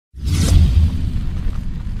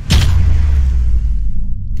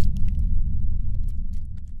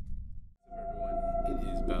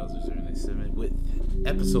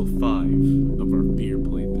episode 5 of our f.e.a.r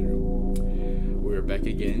playthrough. We're back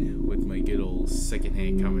again with my good old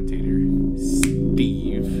secondhand commentator,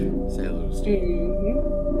 Steve. Say hello, Steve.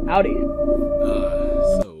 Howdy.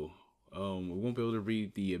 We won't be able to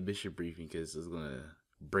read the mission briefing because it's gonna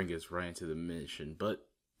bring us right into the mission. But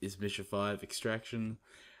it's mission 5, extraction.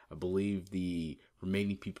 I believe the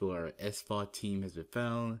remaining people, our f.e.a.r team, has been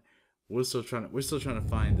found. We're still trying to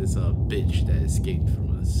find this bitch that escaped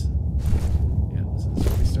from us. Yeah, so that's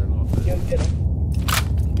where we start off with.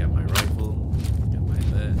 Got my rifle, got my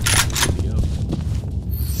that. Here we go.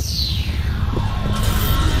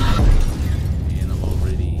 And I'm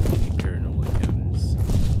already getting paranormal encounters.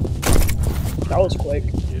 That was quick.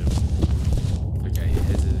 Yeah. Like I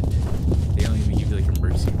hesitant. They don't even give you like a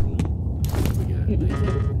mercy rule. We got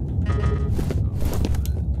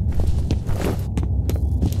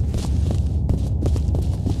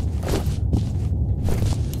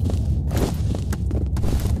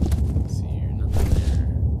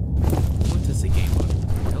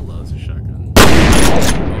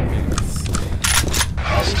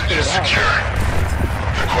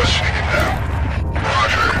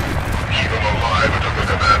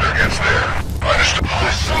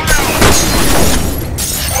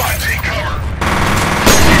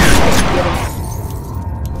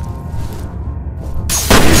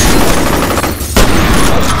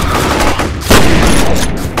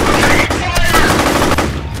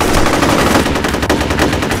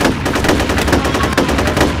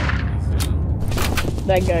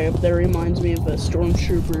that guy up there reminds me of a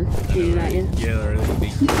stormtrooper shooting at you. Yeah, they're really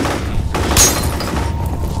big.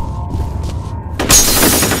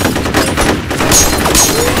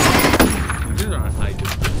 These are on high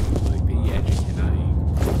difficulty. Like they actually cannot eat.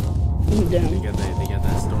 Damn. They got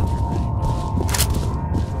that stormtrooper.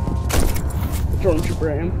 Stormtrooper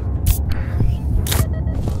aim.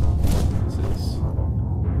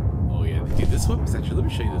 Oh yeah, dude, this weapon's actually. Let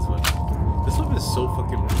me show you this weapon. This weapon is so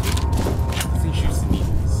fucking ridiculous. This thing shoots the needles.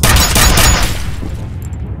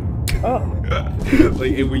 Oh.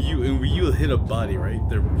 Like, and when you hit a body, right?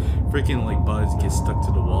 Their freaking like bodies get stuck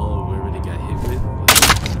to the wall or wherever they got hit with.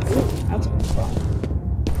 Ooh, that's fun.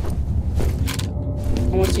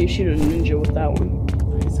 I want to see you shoot a ninja with that one.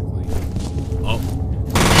 Basically. Oh.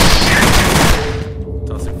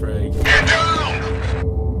 Toss it, frag.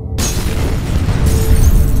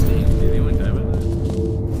 Did anyone die by that?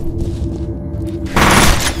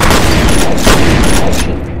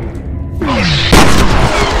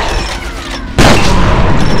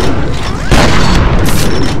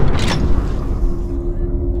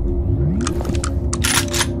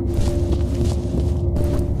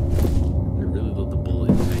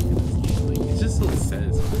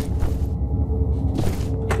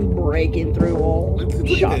 Breaking through all. Look at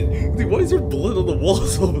that. Dude, why is there blood on the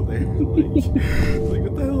walls over there? Like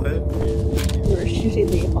what the hell happened? We're shooting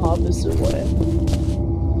the opposite way.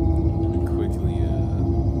 Let me quickly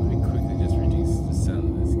just reduce the sound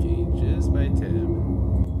of this game just by a tab.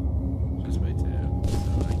 Just by a tab. So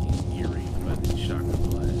I can earring by the chakra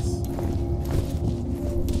blast.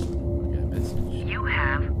 We got a message. You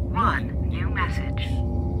have one new message.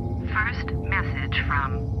 First message from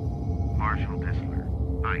Marshall Disler.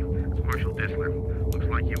 Hi, it's Marshall Disler. Looks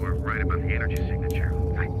like you were right about the energy signature.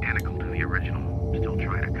 Identical to the original. Still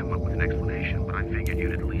trying to come up with an explanation, but I figured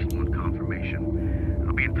you'd at least want confirmation.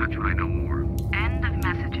 I'll be in touch when I know more. End of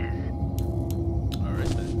messages. Alright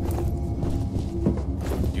then.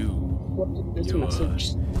 What did this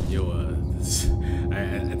message?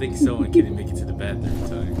 I think someone couldn't make it to the bathroom in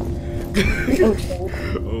time.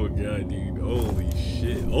 Oh god, dude. Holy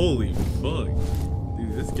shit. Holy fuck.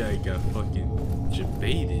 Dude, this guy got fucking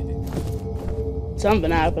debated.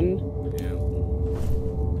 Something happened. Yeah.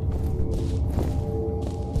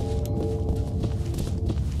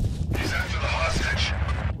 He's after the hostage.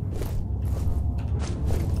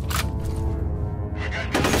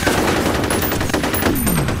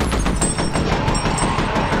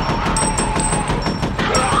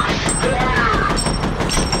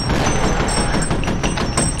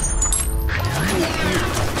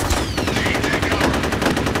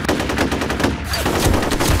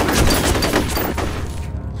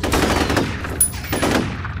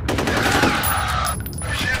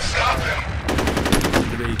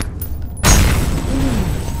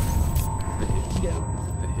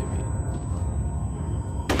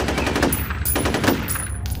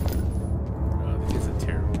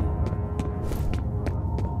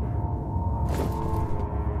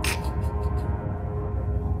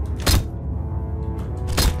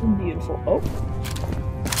 Beautiful. Oh.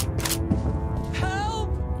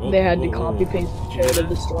 They had to copy paste the code of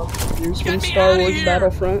the Stormtroopers from Star Wars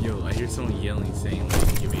Battlefront. Yo, I hear someone yelling saying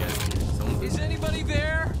like, Get me out of here. Someone's Is anybody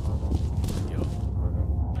there? Yo.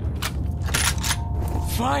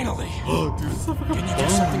 Finally! Oh, dude, this is a fucking Can you do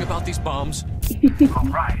something about these bombs?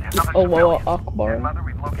 Alright, another Oh, wow, civilian. Akbar. Mother,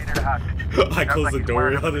 we've located a hostage. I Sounds closed like the he's door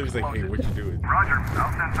wired up on him. with He's like, hey, what you doing? Roger,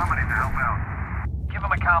 I'll send somebody to help out. Give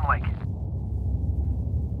him a comm link.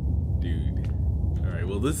 Dude. Alright,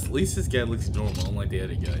 well, at least this guy looks normal, unlike the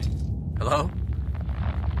other guy. Hello?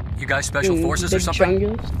 You guys special forces or Big something?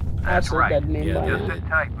 Chungus. That's Also right. dead man Yeah, by Just now. sit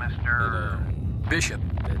tight, Mr. Bishop.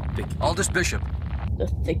 That thick. Aldous Bishop. The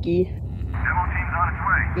thickie. Demo team's on its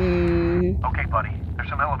way. Okay, buddy. There's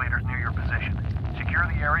some elevators near your position. Secure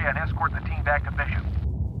the area and escort the team back to Bishop.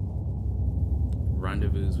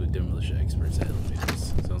 Rendezvous with demolition experts at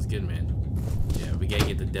elevators. Sounds good, man. Yeah, we gotta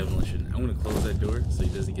get the demolition. I'm gonna close that door so he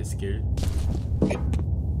doesn't get scared. Alright.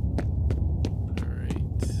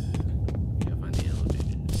 We gotta find the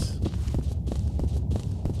elevators.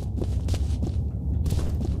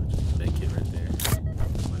 That kid right there.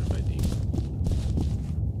 What if I do?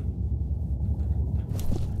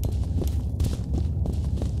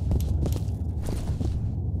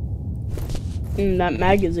 That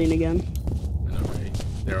magazine again. I know, right?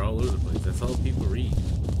 They're all over the place. That's all people read.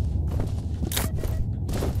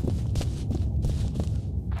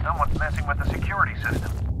 Someone's messing with the security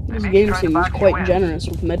system. They This may be game trying to seems box you quite in. generous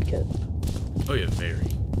with medkit. Oh yeah, very.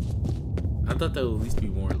 I thought that would at least be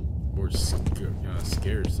more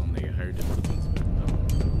scared or something. They higher difficulties.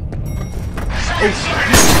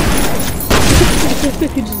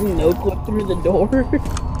 He just no-clip through the door.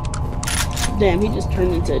 Damn, he just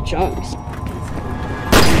turned into chunks.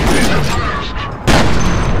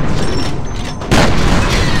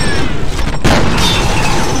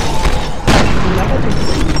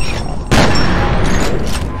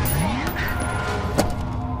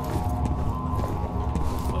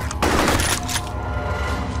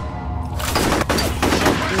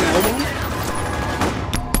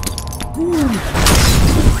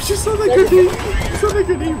 I just saw that grenade. I saw that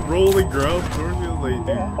grenade roll and ground towards me. I was like,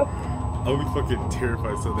 dude, I'll be fucking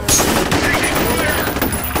terrified so that.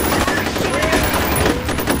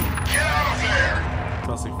 Get out of there!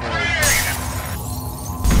 Tossing forward.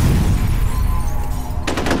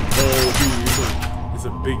 Oh, dude, it's a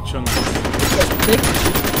big chunk.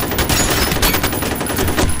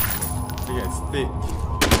 Yeah, it's thick.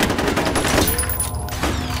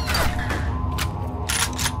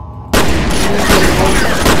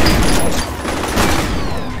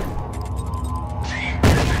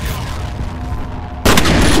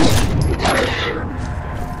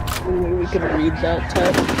 Maybe we could read that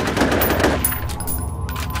text.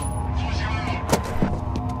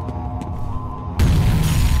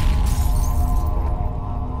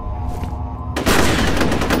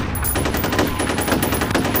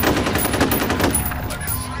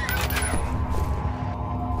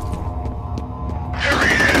 There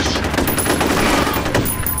he is!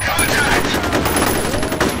 Contact!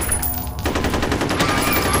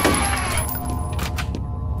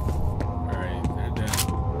 Alright, they're down.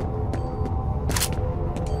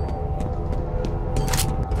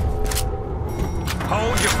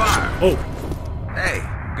 Hold your fire. Oh! Hey,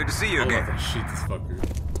 good to see you I'm again. about to shoot this fucker.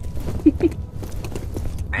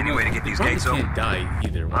 Any way to get these Probably gates can't open? die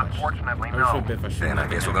either. Watch. Unfortunately, I no. feel bad if I shoot Then I him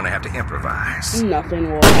guess now. we're gonna have to improvise. Nothing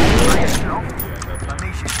will happen. No? Yeah, that's That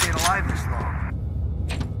means you stayed alive this long.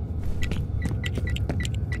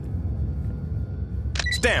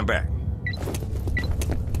 Stand back.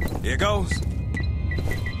 Here goes.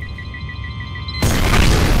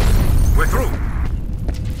 We're through.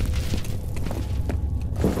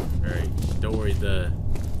 Alright, don't worry,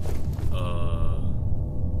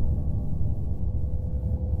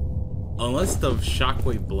 unless the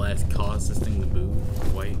shockwave blast caused this thing to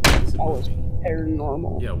move, why is it That was moving?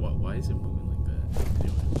 paranormal. Yeah, why is it moving like that?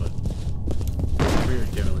 Anyway, but we're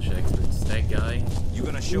demolition experts. That guy. You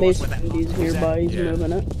gonna show us where that Basically, he's is at? nearby, he's Yeah.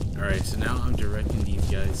 moving it. Alright, so now I'm directing these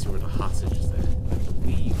guys to where the hostage is at. I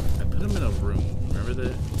believe I put him in a room. Remember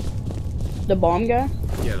that? The bomb guy?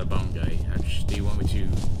 Yeah, the bomb guy. Do you want me to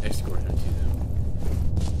escort him to them?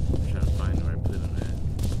 I'm trying to find where I put him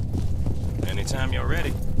at. Anytime you're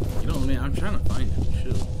ready. You know what I mean? I'm trying to find him.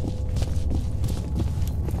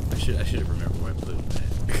 I should have remembered where I put him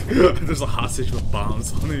at. There's a hostage with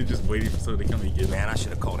bombs on it, just waiting for someone to come and get him. Man, I should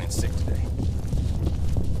have called in sick today.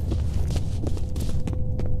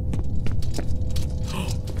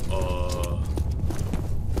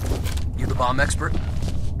 You the bomb expert?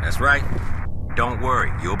 That's right. Don't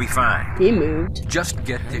worry, you'll be fine. He moved. Just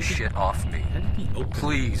get this shit off me. How did he open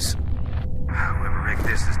Please. Whoever rigged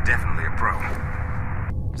this is definitely a pro.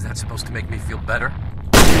 Is that supposed to make me feel better?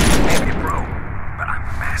 Maybe a pro, but I'm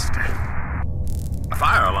a master. A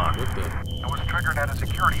fire alarm. What the? It was triggered at a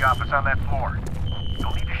security office on that floor.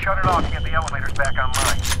 You'll need to shut it off to get the elevators back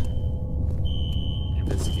online.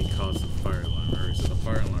 Investigate cause of fire alarm. Alright, so the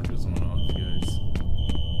fire alarm just went off, guys.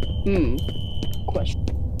 Question.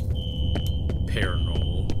 Paranormal.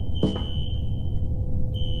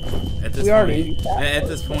 At this We already point, at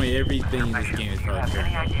this point, everything in this game is probably Have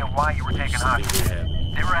any idea paranormal. why you were taken hostage?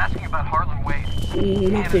 They were asking about Harlan Wade.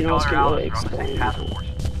 Nothing else can really Alice are on the same explain. task force.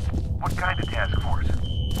 What kind of task force?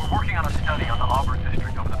 We're working on a study on the Auburn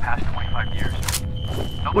district over the past 25 years.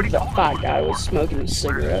 Nobody The told us fat what guy it was smoking a Where's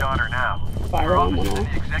your cigarette. daughter now? Fire Our alarm office went is in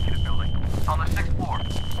off. the executive building, on the 6th floor.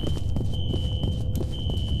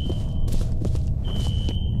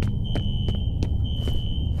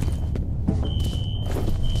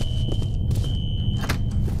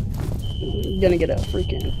 Gonna get a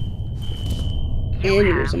freaking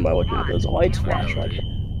aneurysm by looking at those lights flash right there.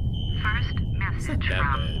 First message That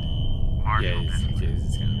from bad. Marshall, Yeah, it's kind of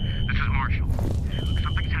bad. this is Marshall.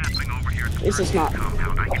 Something's happening over here at the This is not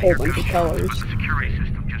compound. I a can whole hear bunch of gunshots, colors. but the security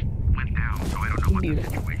system just went down, so I don't know what the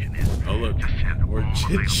Beautiful. situation is. Oh look, Just send we're all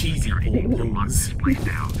available cheesy security teams to lock pools. this place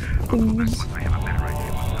down. I'll call back once I have a better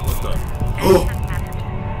idea what's going What the? instant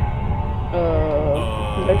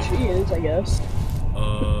Oh! messages. There she is, I guess.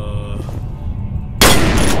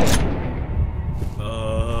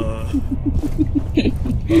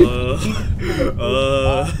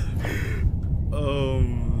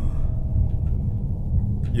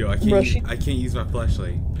 Yo, I Bro, can't use my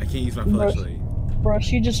flashlight. I can't use my flashlight. Bro,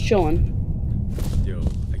 she just chilling. Yo,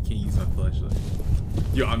 I can't use my flashlight.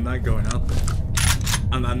 Yo, I'm not going out there.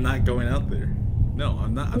 I'm not going out there. No,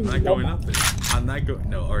 I'm not going out there. I'm not going.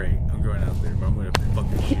 No, alright, I'm going out there, but I'm gonna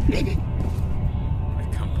fucking shoot her. I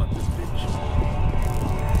come on this bitch.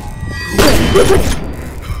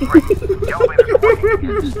 The elevators are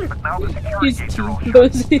working, but now the security He's gates too are all shut.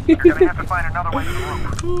 cozy. You're gonna have to find another way to the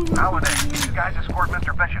roof. Holiday, you guys escort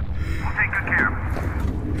Mr. Bishop. We'll take good care of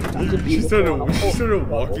him. She started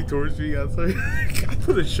walking towards me outside. I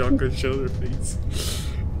put a shotgun shell in her face.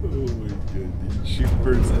 Oh my god, dude. Shoot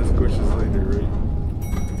first, ask questions later, right?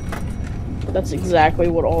 That's exactly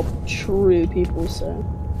what all true people say.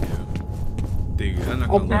 Dude, I'm not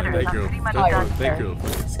gonna lie, that girl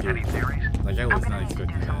fucking scared Any me. theories? Like, I I'm was not gonna need to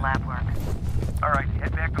expecting do some that. lab work. Alright,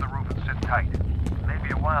 head back to the roof and sit tight. Maybe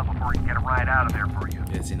a while before we can get a ride out of there for you.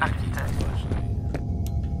 Yeah, see, now I can't use my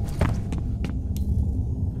flashlight.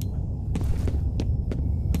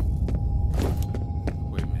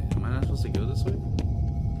 Wait a minute, am I not supposed to go this way?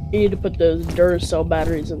 You need to put those Duracell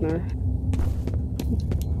batteries in there.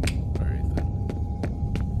 Alright then.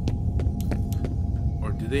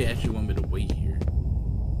 Or do they actually want me to wait here?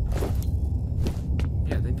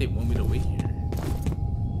 Yeah, I think they want me to wait here.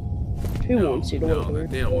 Who No, wants you to no, wait here?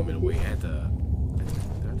 they don't want me to wait at the...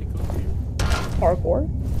 I think over here. Parkour?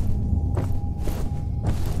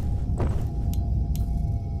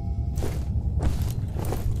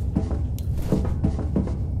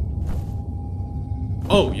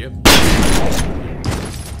 Oh, yep.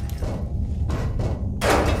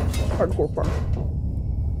 Hardcore park.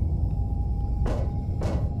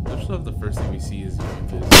 Looks like the first thing we see is going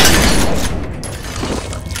to...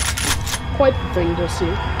 Quite the thing to see.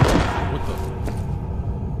 What the...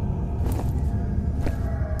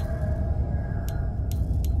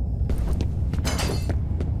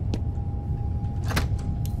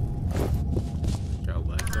 Got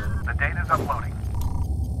lights on. The data's uploading.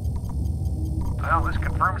 Well, this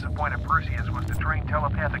confirms the point of Perseus was to train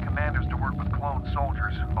telepathic commanders to work with cloned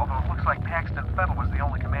soldiers, although it looks like Paxton Fennel was the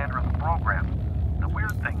only commander in the program. The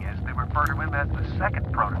weird thing is, they refer to him as the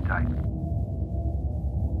second prototype.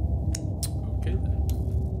 Okay then.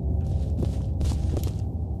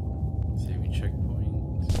 Saving checkpoint.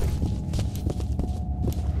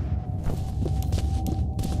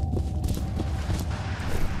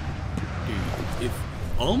 Dude,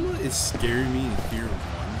 if Alma is scaring me in Fear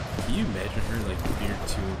 1, can you imagine her like Fear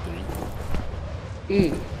 2 and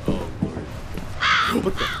 3? Oh lord.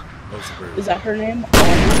 What the? Oh, it's a bird. Is that her name? I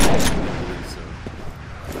believe so.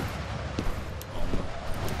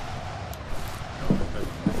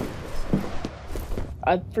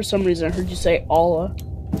 Alma. For some reason, I heard you say Allah.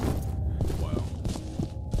 Wow.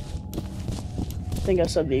 I think I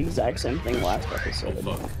said the exact same thing last Oh episode.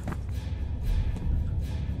 fuck.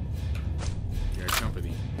 You're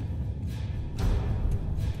company.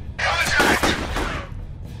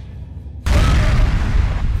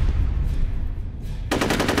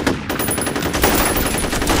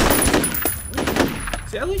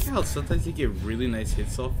 See, I like how sometimes they get really nice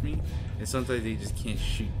hits off me, and sometimes they just can't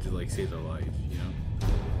shoot to like save their life, you know?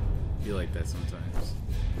 I feel like that sometimes.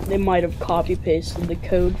 They might have copy pasted the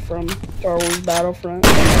code from Star Wars Battlefront. I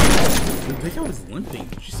think I was limping.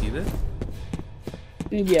 Did you see that?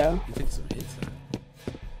 Yeah. He took some hits.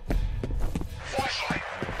 Flashlight.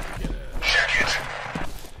 Check it.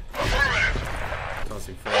 Affirmative.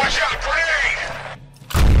 Tossing Watch fire. out, grenade!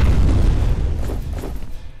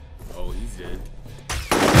 Oh, he's dead.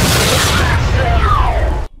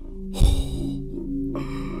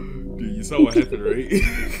 Dude, you saw what happened, right?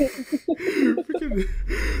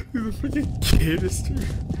 There's a freaking canister.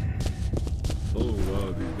 Oh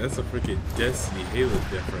wow, dude, that's a freaking Destiny Halo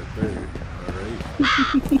death right there. Alright.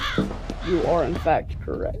 You are in fact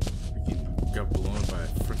correct. Freaking got blown by a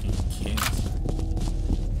freaking canister.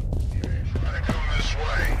 Try to come this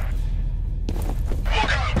way.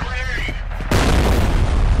 Look out, grenade!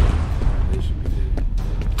 They should be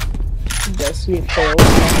dead. Destiny failed.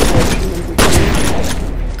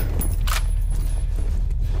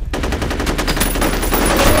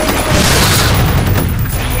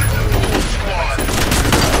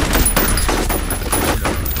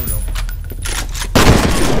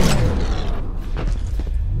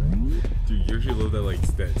 Dude, you usually love that like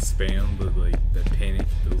that spam, but like that panic,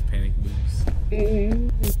 those panic moves.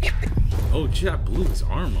 Oh, Jack blew his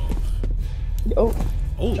arm off. Oh,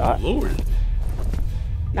 Oh Shot. Lord.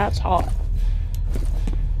 that's hot.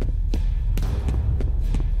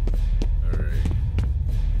 Alright.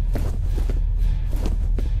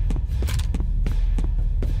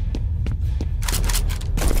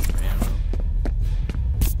 Ammo.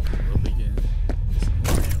 Up again. Some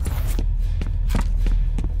more ammo.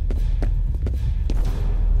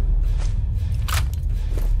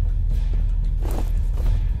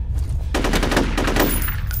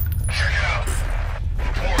 Check it out.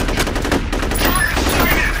 Report. Target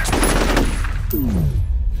sighted!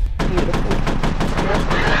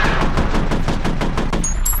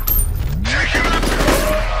 Take him out!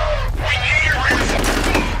 We need your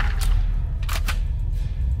reinforcements!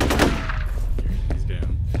 He's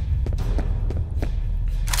down.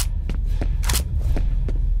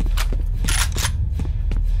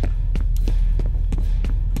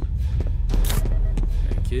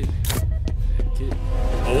 That kid. That kid.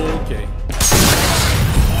 Oh, okay.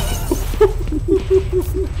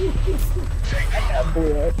 That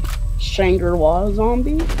boy. Shangri-La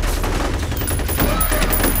zombie? He's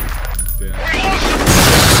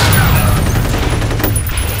down.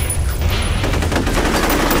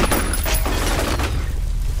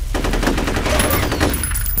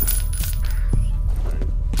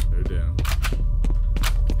 They're down.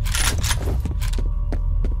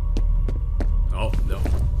 Oh, no.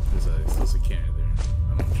 There's a cannon there.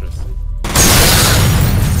 I don't trust it.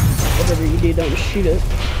 Whatever you do, don't shoot it.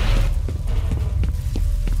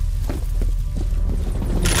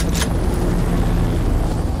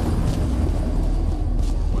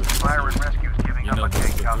 Fire and rescue is giving You up know, on there's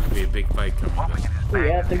getting going to be a big fight coming up. Hoping it is bad.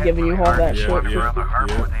 Yeah, they're giving you all that Yeah, shit. yeah. Around the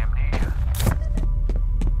harbor yeah. with amnesia.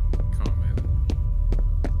 Come on, man.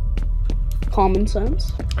 Common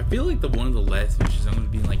sense. I feel like one of the last missions I'm gonna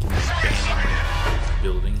be like in this abandoned like,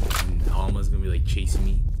 building, and Alma's gonna be like chasing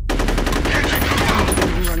me.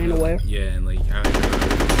 Running away Yeah, and like probably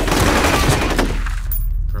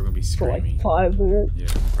gonna be for screaming. like 5 minutes. Yeah,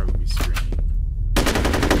 I'm probably gonna be screaming.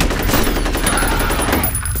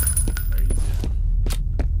 Alright, he's down.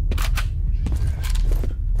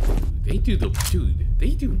 They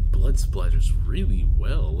do blood splatters really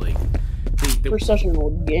well. Like they For such an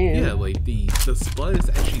old game. yeah, like the splatters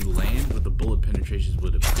actually land where the bullet penetrations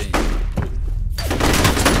would have been.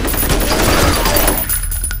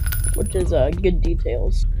 Which is good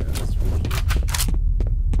details. Yeah, that's really good.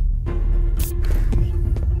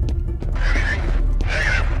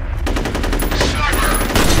 Sniper!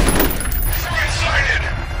 Front sighted!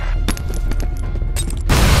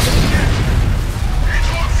 It's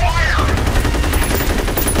on fire!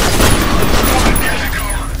 Get the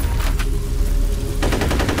cover!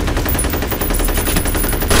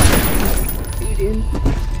 Dude.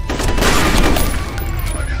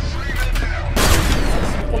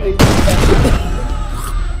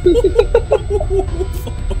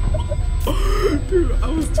 Dude, I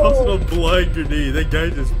was tossing a blind grenade. That guy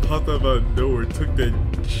just popped out of nowhere, took that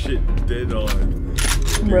shit dead on.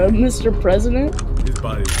 Bro, Mr. President? His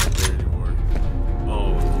body's not there anymore.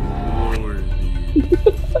 Oh lord, dude.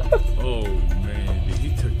 Oh man, dude,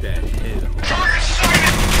 he took that head on. Target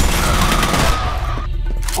sighted!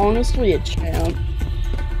 Honestly, a champ.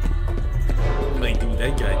 Like, dude,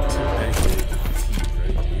 that guy took that shit to the teeth,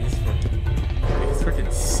 right? His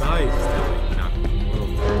fucking size is that like knocked him well.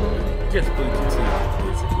 You guys played two teams,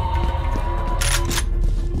 basically.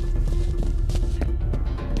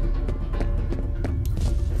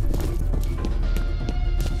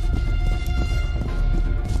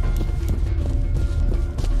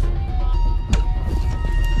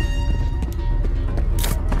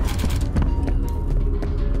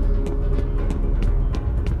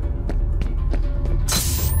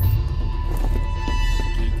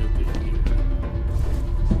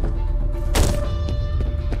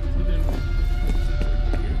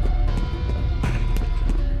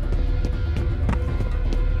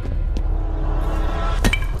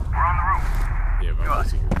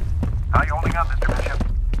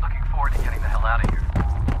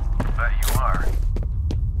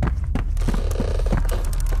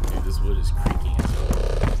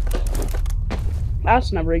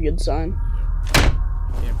 That's never a good sign.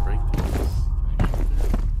 Can't break this. Can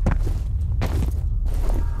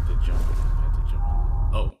I jump through? I have to jump.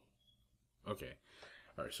 Oh. Okay.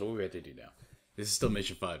 Alright, so what we have to do now? This is still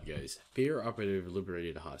Mission 5, guys. f.e.a.r operative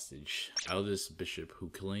liberated a hostage, Aldous Bishop, who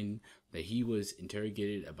claimed that he was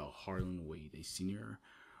interrogated about Harlan Wade, a senior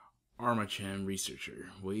Armacham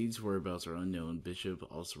researcher. Wade's whereabouts are unknown. Bishop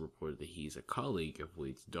also reported that he's a colleague of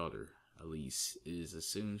Wade's daughter, Elise. It is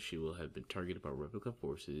assumed she will have been targeted by replica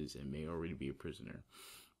forces and may already be a prisoner.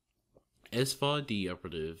 f.e.a.r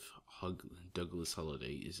operative Douglas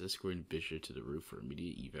Holliday is escorting Bishop to the roof for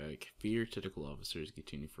immediate evac. f.e.a.r technical officers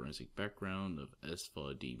continue forensic background of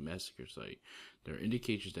f.e.a.r massacre site. There are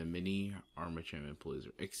indications that many Armacham employees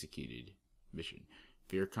are executed. Mission: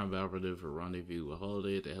 f.e.a.r combat operative will rendezvous with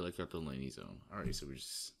Holliday at the helicopter landing zone. Alright, so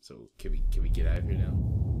can we get out of here now?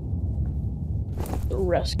 The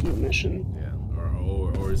rescue mission. Yeah.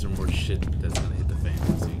 Or is there more shit that's gonna hit the fan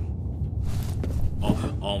soon?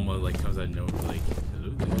 Alma like comes out of nowhere like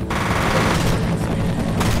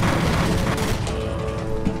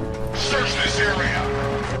Search this area.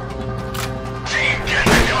 Team, get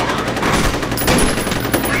to cover.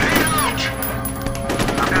 Grenade out.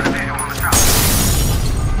 I've got a visual on the top.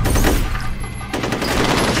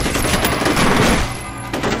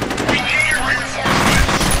 We need your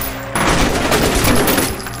reinforcements.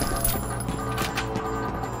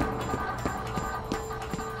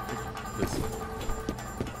 listen.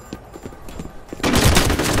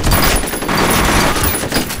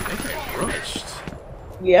 That guy rushed.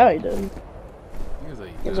 Yeah, he did. He was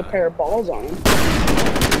like, There's a pair of balls on him.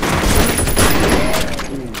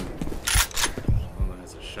 Oh,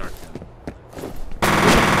 that's a shotgun.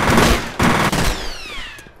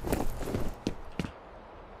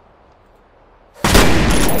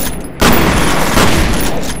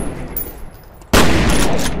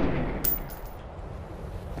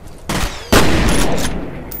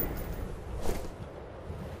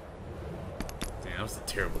 Damn, that was a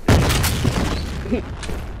terrible game.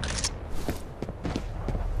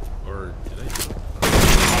 Or did I?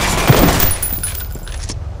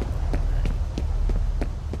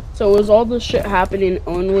 So is all this shit happening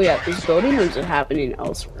only at this building, or is it happening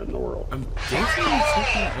elsewhere in the world? I'm guessing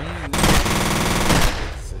it's happening only in this.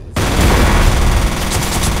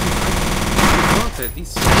 I thought that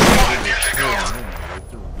these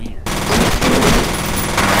like they're weird.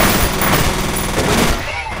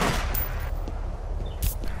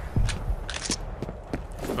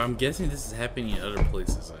 But I'm guessing this is happening in other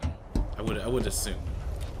places. I would assume.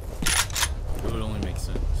 It would only make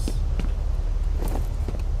sense.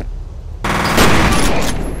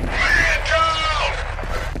 Grenade down.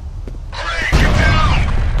 Grenade, get down.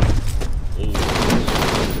 Oh,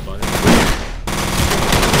 buddy.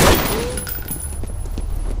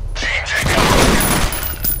 Team, take cover.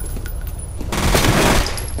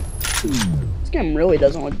 This game really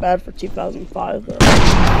doesn't look bad for 2005, though.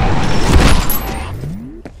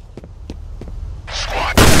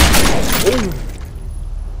 Squad.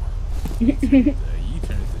 You turned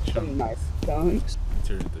into Some chunks. nice dunks. You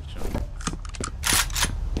turned into chunks.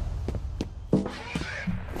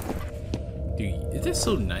 Dude, is that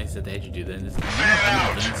so nice that they actually do that in this game? You know how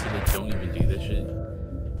many games that don't even do that shit?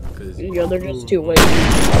 Because Yeah, they're just too late.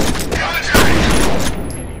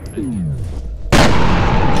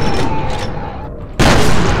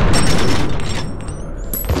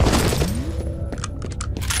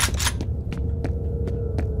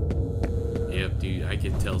 Yep, dude, I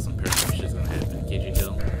can tell some paranormal shit's gonna happen. Can't you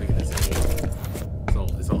tell? Look at this.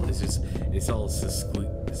 It's all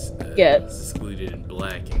secluded and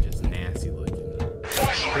black and just nasty looking.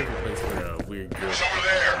 Perfect place for a weird girl. It's over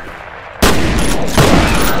there.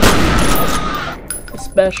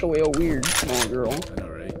 Especially a weird small girl. I know,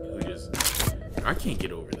 right? Who just... I can't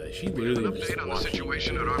get over that. She literally An just update on the watching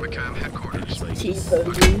situation me. at Armacham headquarters. Just like...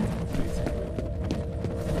 T-posing.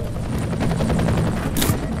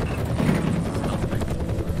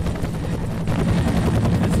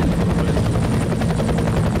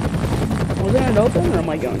 Wasn't it open, or am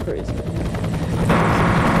I going crazy? We're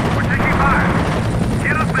taking fire.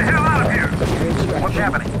 Get us the hell out of here. What's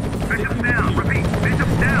happening? Bishop's down. Repeat,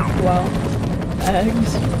 Bishop's down. Wow.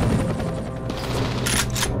 Eggs.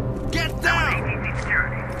 Get down. ATC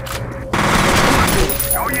security.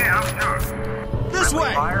 Oh yeah, I'm sure. This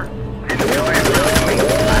way. Fire.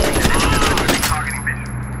 Targeting Bishop.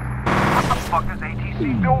 What the fuck is ATC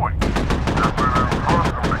doing? That's where they're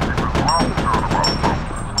supposed to make it wrong.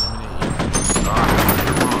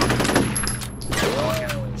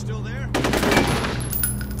 Still there?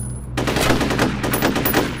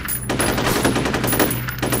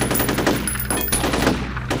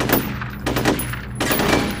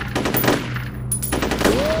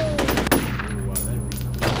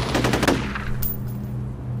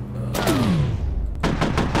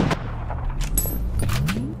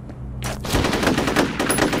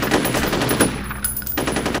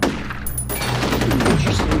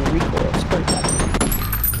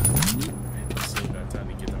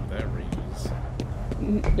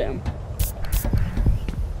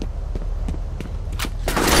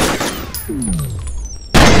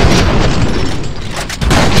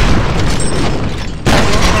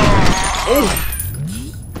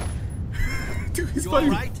 Dude, his You body.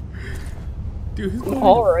 alright? Dude, his body.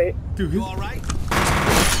 Alright. Dude, You his, alright?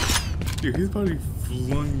 dude, his body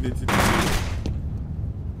flung into the air.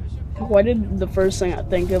 Why did the first thing I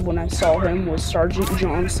think of when I saw him was Sergeant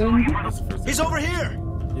Johnson? That's the first He's thing. over here!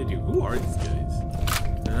 Yeah, dude, who are these guys?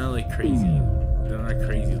 They're not like crazy. They're not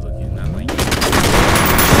crazy looking. Not like.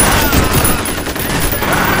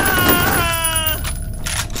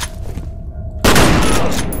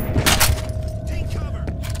 Take cover!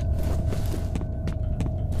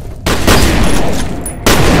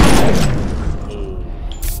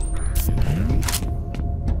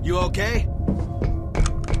 You okay?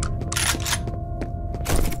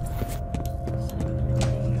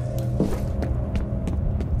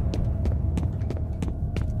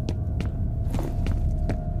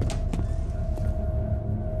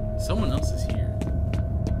 Someone else is here.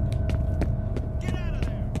 Get out of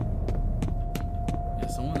there! Yeah,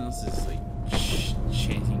 someone else is like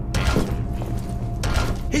chanting bastard at me.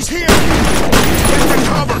 He's here! Get to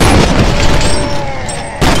cover!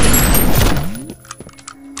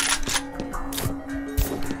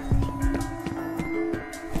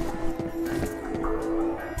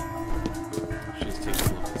 Just take a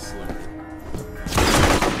little bit slower.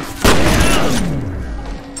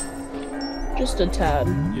 Just a tad.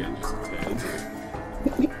 Yeah, just a tad.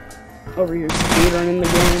 Over here speedrunning the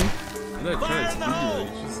game. I'm not trying to speed it.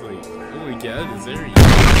 It's just like, oh my god, this area.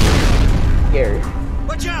 Gary.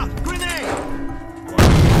 Watch out! Grenade!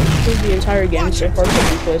 This is the entire game so far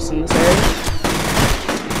taking place in this area.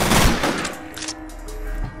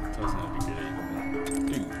 That's not a good idea.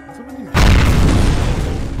 Dude, somebody's.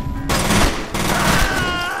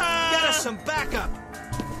 Get us some backup!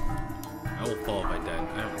 I will fall if I die.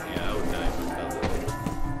 Yeah, I would die if I fell.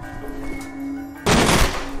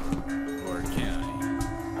 Or can I?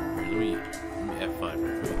 Here, let me F5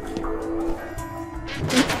 real quick.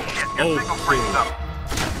 Get Oh, signal freezed up.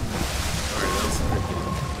 Alright, that was scripted.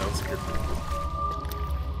 That was scripted.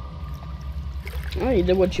 Oh, you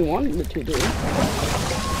did what you wanted it to do.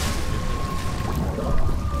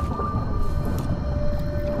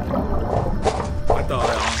 I thought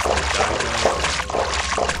I honestly died.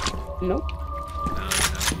 Nope. No,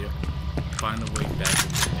 yep. Find a way back to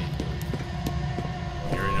the main.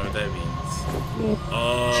 You already know what that means.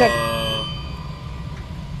 Check.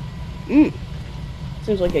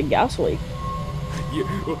 Seems like a gas leak. You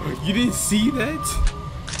didn't see that?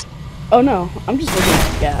 Oh no, I'm just looking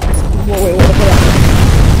at gas. Wait, what?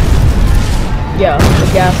 Yeah,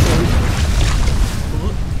 the gas leak.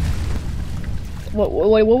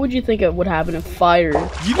 What would you think it would happen if fire?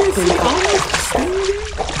 You didn't see Alma standing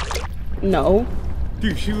there? No.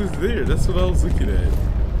 Dude, she was there. That's what I was looking at.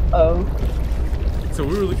 Oh. So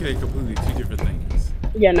we were looking at completely two different things.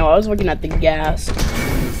 Yeah, no, I was looking at the gas. This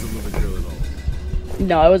is the little girl at all.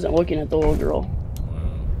 No, I wasn't looking at the little girl. Wow.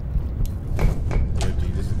 Yeah,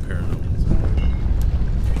 dude, this is paranormal.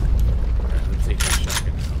 Alright, let's take that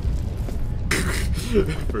shotgun out.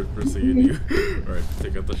 First thing you do. Alright,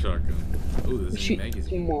 take out the shotgun. Oh, this is a Shoot magazine.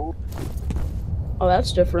 some more. Oh,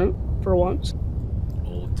 that's different for once.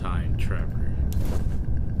 Old time trapper.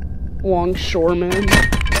 Longshoreman.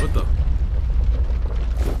 What the? Dude,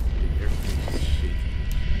 everything's just shaking.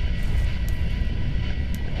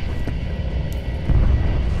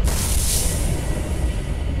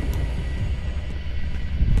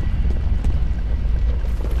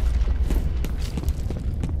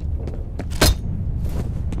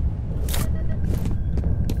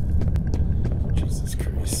 Jesus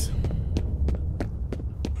Christ.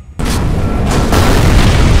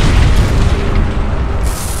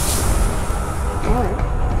 Alright.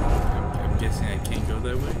 I'm guessing I can't go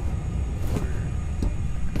that way?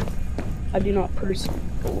 I do not personally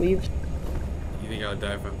believe. You think I'll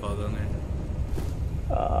die if I fall down there?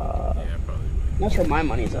 Uh, Yeah, I probably would. that's where my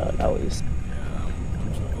money's at least. Yeah, I'm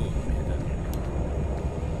just like, oh, let me hit that.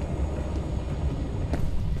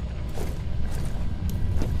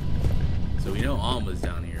 So we know Alma's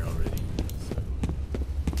down here already. So.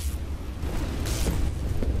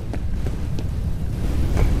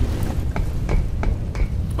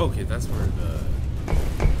 Okay, that's where the. I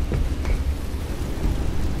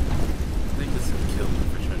think this will kill me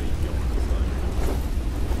for trying to go on this ladder.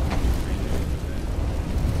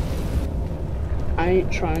 I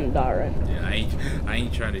ain't trying to die right now. Yeah, I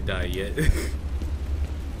ain't trying to die yet.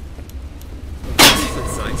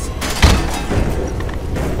 Looks nice.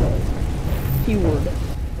 Keyword.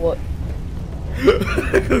 What?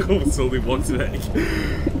 Slowly walks back.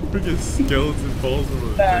 Freaking skeleton falls on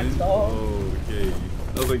the Back bench. off. Oh, okay.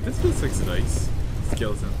 I was like, this looks nice.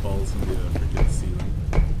 Skeleton falls from the freaking ceiling.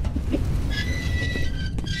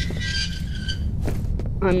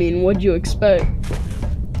 I mean, what'd you expect?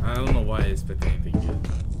 I don't know why I expect anything good.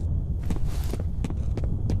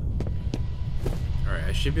 Alright,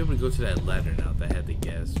 I should be able to go to that ladder now that had the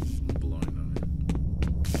gas blowing on it.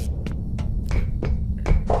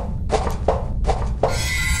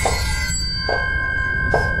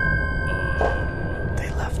 They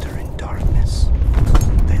left her in darkness.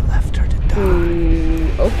 They left her to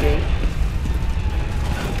die. Okay.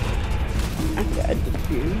 I got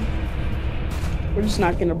confused. We're just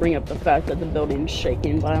not gonna bring up the fact that the building's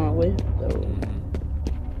shaking violently, so.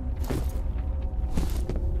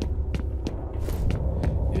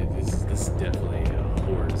 Yeah, this is definitely a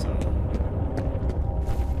horror zone.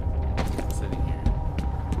 Sitting here.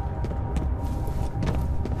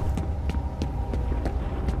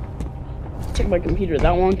 It took my computer that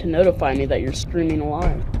long to notify me that you're streaming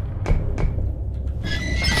live.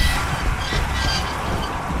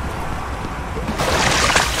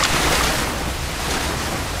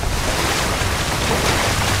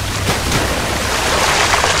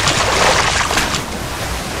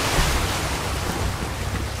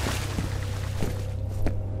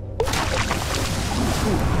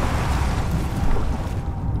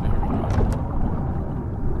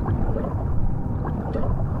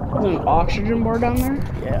 There's an oxygen bar down there?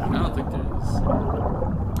 Yeah. I don't think there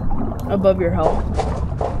is. Above your health.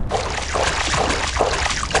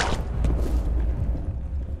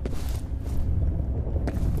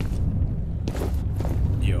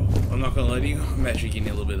 Yo, I'm not gonna lie to you, I'm actually getting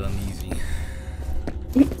a little bit uneasy.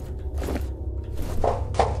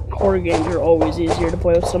 Horror games are always easier to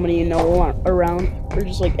play with somebody you know around, or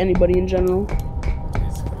just like anybody in general.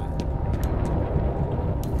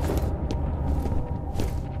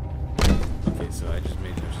 Okay, so I just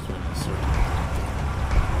went in a circle.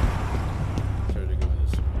 Started to go in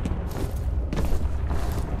this circle.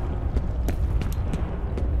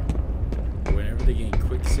 Whenever they gain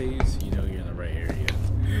quick saves, you know you're in the right area.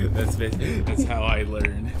 That's how I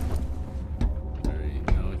learn. Alright,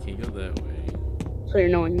 no, I can't go that way. So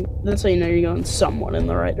that's how you know you're going somewhat in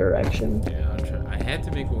the right direction. Yeah, I had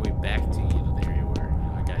to make my way back to the area where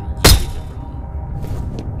I got yeeted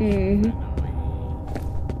from.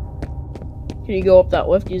 Can you go up that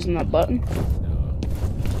lift using that button? No,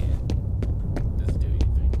 I can't. Doesn't do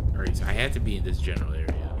anything. Alright, so I had to be in this general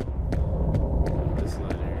area. This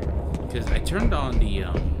ladder. Because I turned on the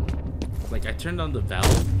I turned on the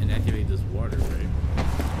valve and activated this water, right?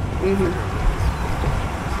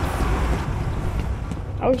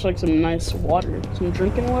 That looks like some nice water. Some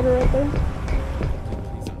drinking water right there.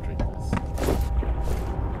 Please don't drink this.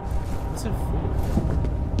 What's it for?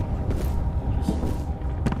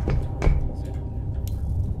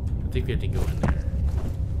 I think we have to go in there.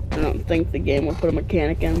 I don't think the game will put a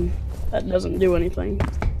mechanic in that doesn't do anything.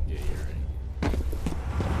 Yeah, you're right.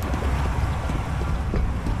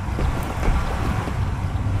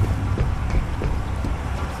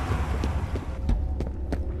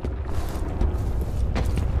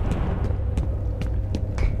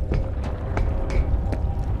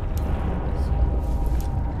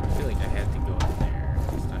 I feel like I have to go in there.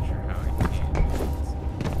 I'm just not sure how I can.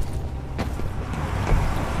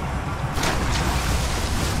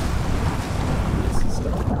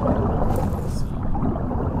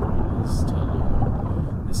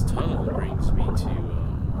 This tunnel brings me to here.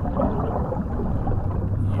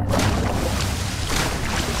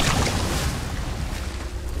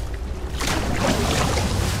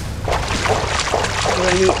 Are there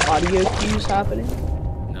any audio cues happening?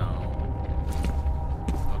 No.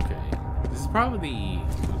 Okay. This is probably.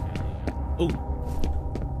 Okay. Oh.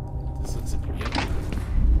 This looks yep.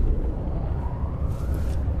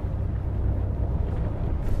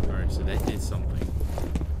 Alright, so that did something.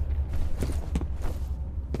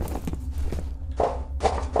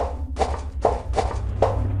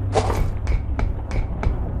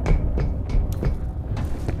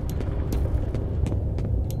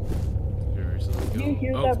 Alright, so let's go. Do you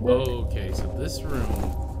hear that bird? Okay, so this room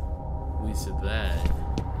leads to that.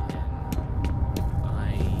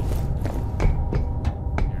 Alright.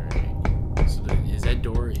 So is that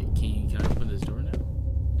door, can I open this door now?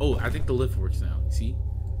 Oh, I think the lift works now. See?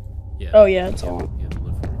 Yeah. Oh yeah, it's on. Yeah, the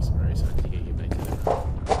lift works. Alright, so I think I get back to the room.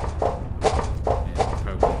 And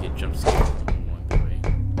probably get jump scared along the way.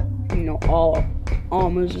 You know, all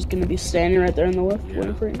Alma's just gonna be standing right there in the lift Yeah,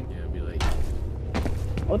 waiting for you. yeah, it'll be like,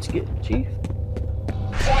 Let's get Chief.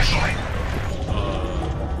 Flashlight!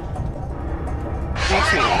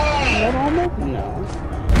 That's not. Is that Alma? No. Look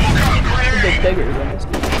out, It's a grenade! bit bigger than this.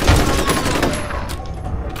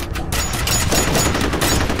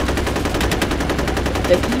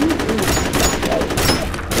 sticky.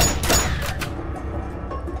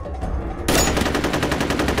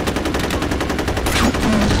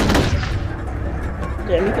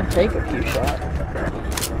 Damn, you can take a few shots.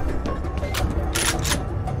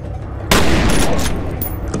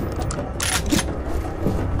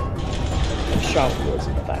 Shot was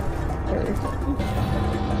in fact very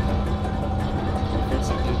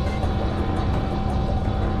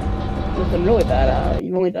nothing really bad.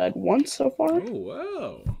 You've only died once so far. Oh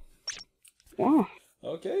wow! Wow.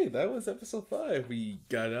 Okay, that was episode 5. We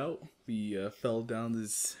got out. We fell down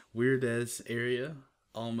this weird ass area.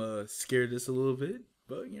 Alma scared us a little bit,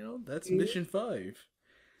 but you know that's mission 5.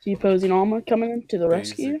 So you posing Alma coming in to the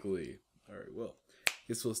rescue? Basically. All right. Well,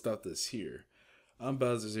 guess we'll stop this here. I'm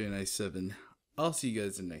Bowser097. I'll see you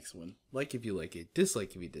guys in the next one. Like if you like it,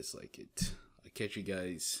 dislike if you dislike it. I'll catch you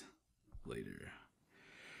guys later.